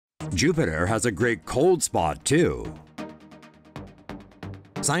Jupiter has a great cold spot, too.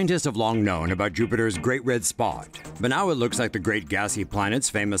 Scientists have long known about Jupiter's Great Red Spot, but now it looks like the great gassy planet's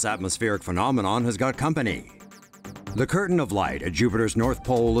famous atmospheric phenomenon has got company. The curtain of light at Jupiter's north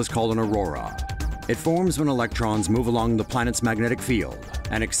pole is called an aurora. It forms when electrons move along the planet's magnetic field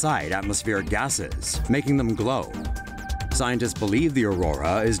and excite atmospheric gases, making them glow. Scientists believe the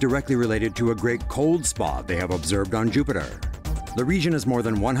aurora is directly related to a great cold spot they have observed on Jupiter. The region is more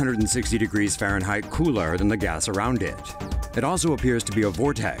than 160 degrees Fahrenheit cooler than the gas around it. It also appears to be a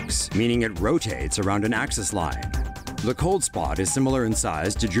vortex, meaning it rotates around an axis line. The cold spot is similar in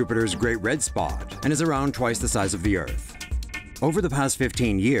size to Jupiter's Great Red Spot and is around twice the size of the Earth. Over the past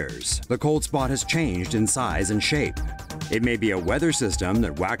 15 years, the cold spot has changed in size and shape. It may be a weather system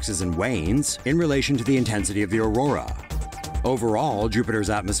that waxes and wanes in relation to the intensity of the aurora. Overall,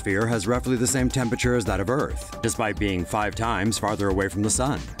 Jupiter's atmosphere has roughly the same temperature as that of Earth, despite being 5 times farther away from the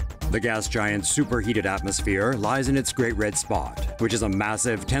Sun. The gas giant's superheated atmosphere lies in its Great Red Spot, which is a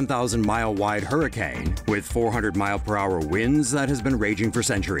massive 10,000-mile-wide hurricane with 400-mile-per-hour winds that has been raging for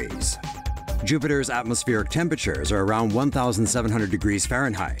centuries. Jupiter's atmospheric temperatures are around 1,700 degrees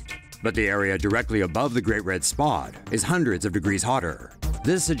Fahrenheit, but the area directly above the Great Red Spot is hundreds of degrees hotter.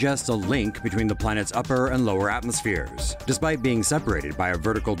 This suggests a link between the planet's upper and lower atmospheres, despite being separated by a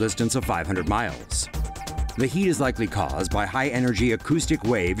vertical distance of 500 miles. The heat is likely caused by high-energy acoustic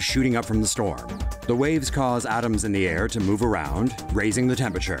waves shooting up from the storm. The waves cause atoms in the air to move around, raising the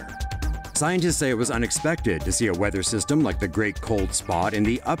temperature. Scientists say it was unexpected to see a weather system like the Great Cold Spot in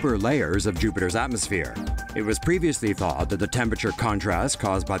the upper layers of Jupiter's atmosphere. It was previously thought that the temperature contrast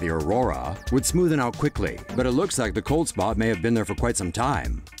caused by the aurora would smoothen out quickly, but it looks like the cold spot may have been there for quite some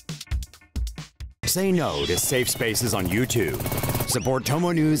time. Say no to safe spaces on YouTube. Support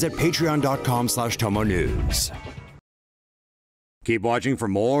TomoNews at patreon.com/TomoNews. Keep watching for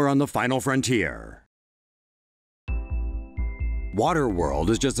more on the final frontier. Waterworld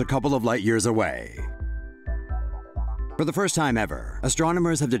is just a couple of light years away. For the first time ever,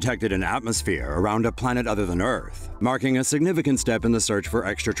 astronomers have detected an atmosphere around a planet other than Earth, marking a significant step in the search for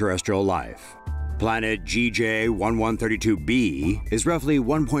extraterrestrial life. Planet GJ1132b is roughly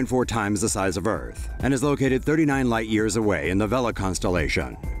 1.4 times the size of Earth and is located 39 light-years away in the Vela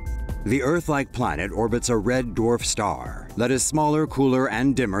constellation. The Earth-like planet orbits a red dwarf star that is smaller, cooler,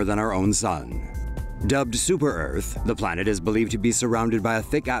 and dimmer than our own Sun. Dubbed Super-Earth, the planet is believed to be surrounded by a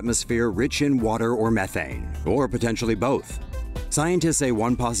thick atmosphere rich in water or methane, or potentially both. Scientists say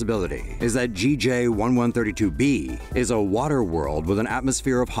one possibility is that GJ1132b is a water world with an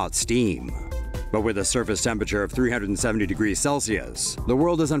atmosphere of hot steam. But with a surface temperature of 370 degrees Celsius, the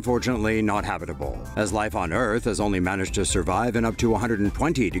world is unfortunately not habitable, as life on Earth has only managed to survive in up to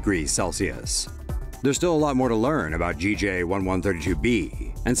 120 degrees Celsius. There's still a lot more to learn about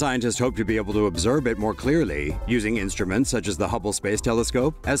GJ1132b, and scientists hope to be able to observe it more clearly using instruments such as the Hubble Space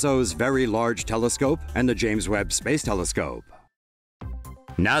Telescope, ESO's Very Large Telescope, and the James Webb Space Telescope.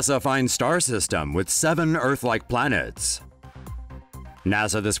 NASA finds star system with 7 Earth-like planets.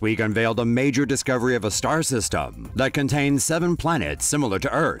 NASA this week unveiled a major discovery of a star system that contains 7 planets similar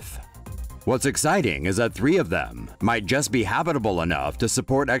to Earth. What's exciting is that 3 of them might just be habitable enough to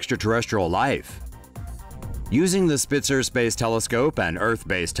support extraterrestrial life. Using the Spitzer Space Telescope and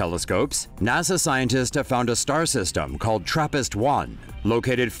Earth-based telescopes, NASA scientists have found a star system called TRAPPIST-1,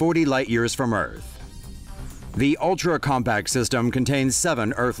 located 40 light-years from Earth. The ultra-compact system contains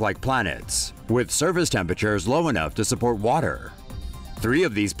 7 Earth-like planets, with surface temperatures low enough to support water. 3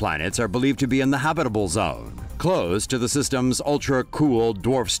 of these planets are believed to be in the habitable zone, close to the system's ultra-cool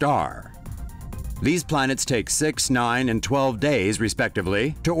dwarf star. These planets take 6, 9, and 12 days,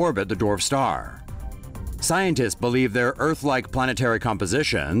 respectively, to orbit the dwarf star. Scientists believe their Earth-like planetary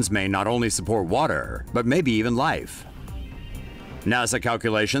compositions may not only support water, but maybe even life. NASA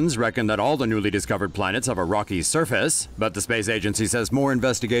calculations reckon that all the newly discovered planets have a rocky surface, but the space agency says more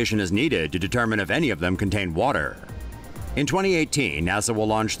investigation is needed to determine if any of them contain water. In 2018, NASA will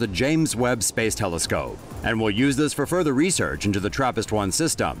launch the James Webb Space Telescope, and will use this for further research into the TRAPPIST-1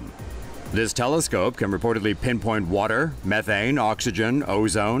 system. This telescope can reportedly pinpoint water, methane, oxygen,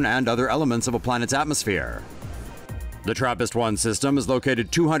 ozone, and other elements of a planet's atmosphere. The TRAPPIST-1 system is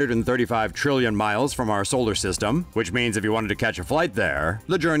located 235 trillion miles from our solar system, which means if you wanted to catch a flight there,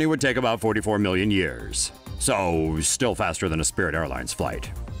 the journey would take about 44 million years. So, still faster than a Spirit Airlines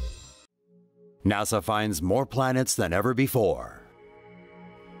flight. NASA finds more planets than ever before.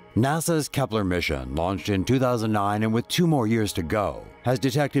 NASA's Kepler mission, launched in 2009 and with 2 more years to go, has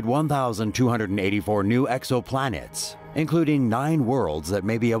detected 1,284 new exoplanets, including 9 worlds that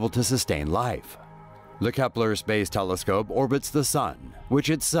may be able to sustain life. The Kepler Space Telescope orbits the Sun, which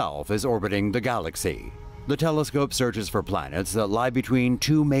itself is orbiting the galaxy. The telescope searches for planets that lie between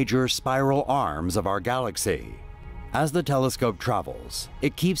two major spiral arms of our galaxy. As the telescope travels,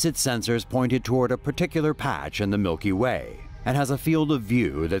 it keeps its sensors pointed toward a particular patch in the Milky Way and has a field of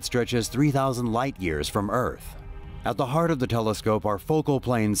view that stretches 3,000 light-years from Earth. At the heart of the telescope are focal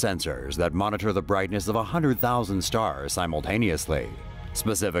plane sensors that monitor the brightness of 100,000 stars simultaneously.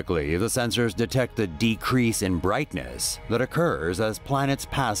 Specifically, the sensors detect the decrease in brightness that occurs as planets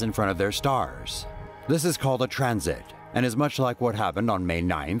pass in front of their stars. This is called a transit, and is much like what happened on May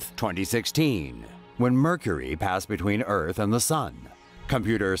 9, 2016, when Mercury passed between Earth and the Sun.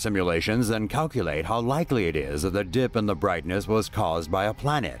 Computer simulations then calculate how likely it is that the dip in the brightness was caused by a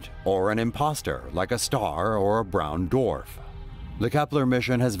planet, or an imposter like a star or a brown dwarf. The Kepler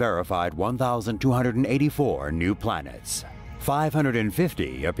mission has verified 1,284 new planets.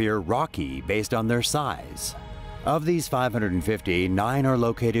 550 appear rocky based on their size. Of these 550, 9 are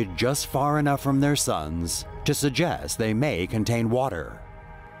located just far enough from their suns to suggest they may contain water.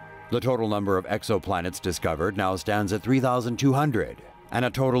 The total number of exoplanets discovered now stands at 3,200, and a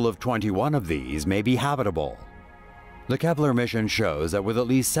total of 21 of these may be habitable. The Kepler mission shows that with at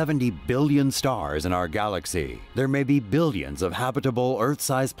least 70 billion stars in our galaxy, there may be billions of habitable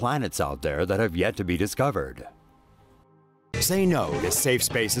Earth-sized planets out there that have yet to be discovered. Say no to safe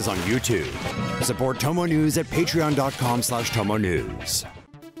spaces on YouTube. Support TomoNews at patreon.com/TomoNews.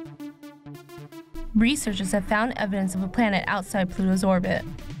 Researchers have found evidence of a planet outside Pluto's orbit.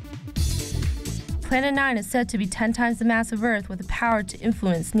 Planet 9 is said to be 10 times the mass of Earth with the power to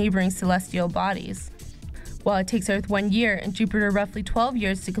influence neighboring celestial bodies. While it takes Earth 1 year and Jupiter roughly 12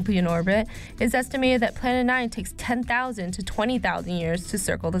 years to complete an orbit, it is estimated that Planet 9 takes 10,000 to 20,000 years to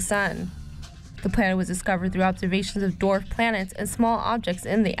circle the Sun. The planet was discovered through observations of dwarf planets and small objects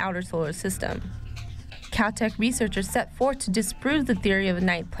in the outer solar system. Caltech researchers set forth to disprove the theory of a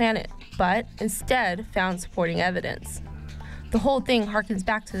ninth planet, but instead found supporting evidence. The whole thing harkens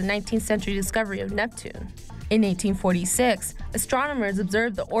back to the 19th century discovery of Neptune. In 1846, astronomers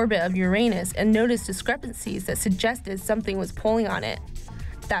observed the orbit of Uranus and noticed discrepancies that suggested something was pulling on it.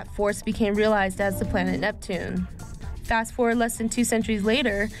 That force became realized as the planet Neptune. Fast forward less than 2 centuries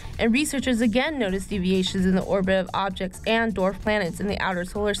later, and researchers again noticed deviations in the orbit of objects and dwarf planets in the outer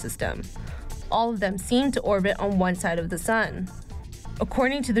solar system. All of them seem to orbit on one side of the Sun.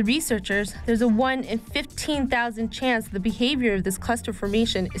 According to the researchers, there's a 1 in 15,000 chance the behavior of this cluster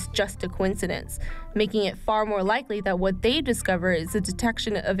formation is just a coincidence, making it far more likely that what they discover is the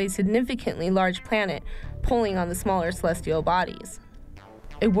detection of a significantly large planet pulling on the smaller celestial bodies.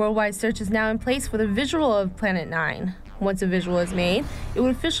 A worldwide search is now in place for the visual of Planet 9. Once a visual is made, it would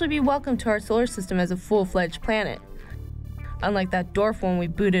officially be welcomed to our solar system as a full-fledged planet. Unlike that dwarf one we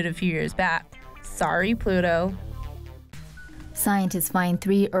booted a few years back. Sorry, Pluto. Scientists find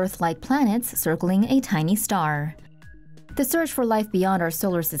 3 Earth-like planets circling a tiny star. The search for life beyond our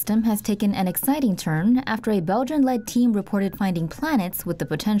solar system has taken an exciting turn after a Belgian-led team reported finding planets with the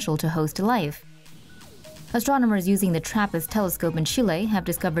potential to host life. Astronomers using the TRAPPIST telescope in Chile have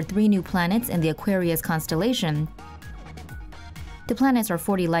discovered 3 new planets in the Aquarius constellation. The planets are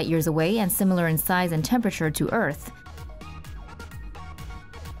 40 light-years away and similar in size and temperature to Earth.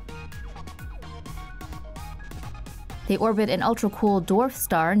 They orbit an ultra-cool dwarf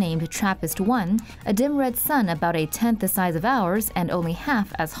star named TRAPPIST-1, a dim red sun about a tenth the size of ours and only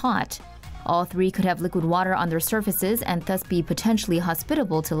half as hot. All 3 could have liquid water on their surfaces and thus be potentially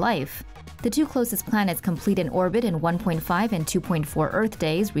hospitable to life. The 2 closest planets complete an orbit in 1.5 and 2.4 Earth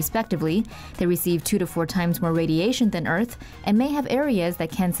days, respectively. They receive 2 to 4 times more radiation than Earth and may have areas that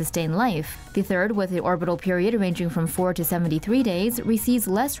can sustain life. The third, with an orbital period ranging from 4 to 73 days, receives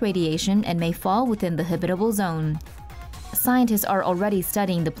less radiation and may fall within the habitable zone. Scientists are already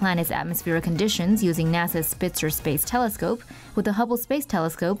studying the planet's atmospheric conditions using NASA's Spitzer Space Telescope, with the Hubble Space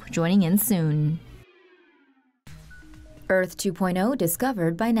Telescope joining in soon. Earth 2.0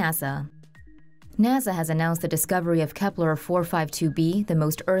 discovered by NASA. NASA has announced the discovery of Kepler 452b, the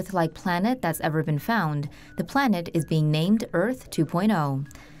most Earth-like planet that's ever been found. The planet is being named Earth 2.0.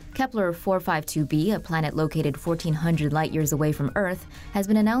 Kepler 452b, a planet located 1,400 light-years away from Earth, has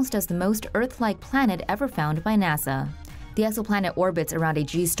been announced as the most Earth-like planet ever found by NASA. The exoplanet orbits around a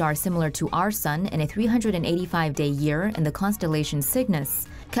G-star similar to our Sun in a 385-day year in the constellation Cygnus.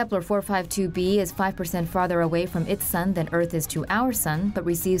 Kepler 452b is 5% farther away from its Sun than Earth is to our Sun, but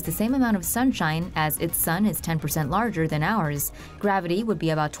receives the same amount of sunshine as its Sun is 10% larger than ours. Gravity would be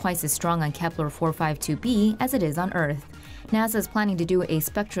about twice as strong on Kepler 452b as it is on Earth. NASA is planning to do a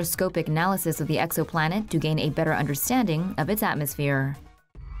spectroscopic analysis of the exoplanet to gain a better understanding of its atmosphere.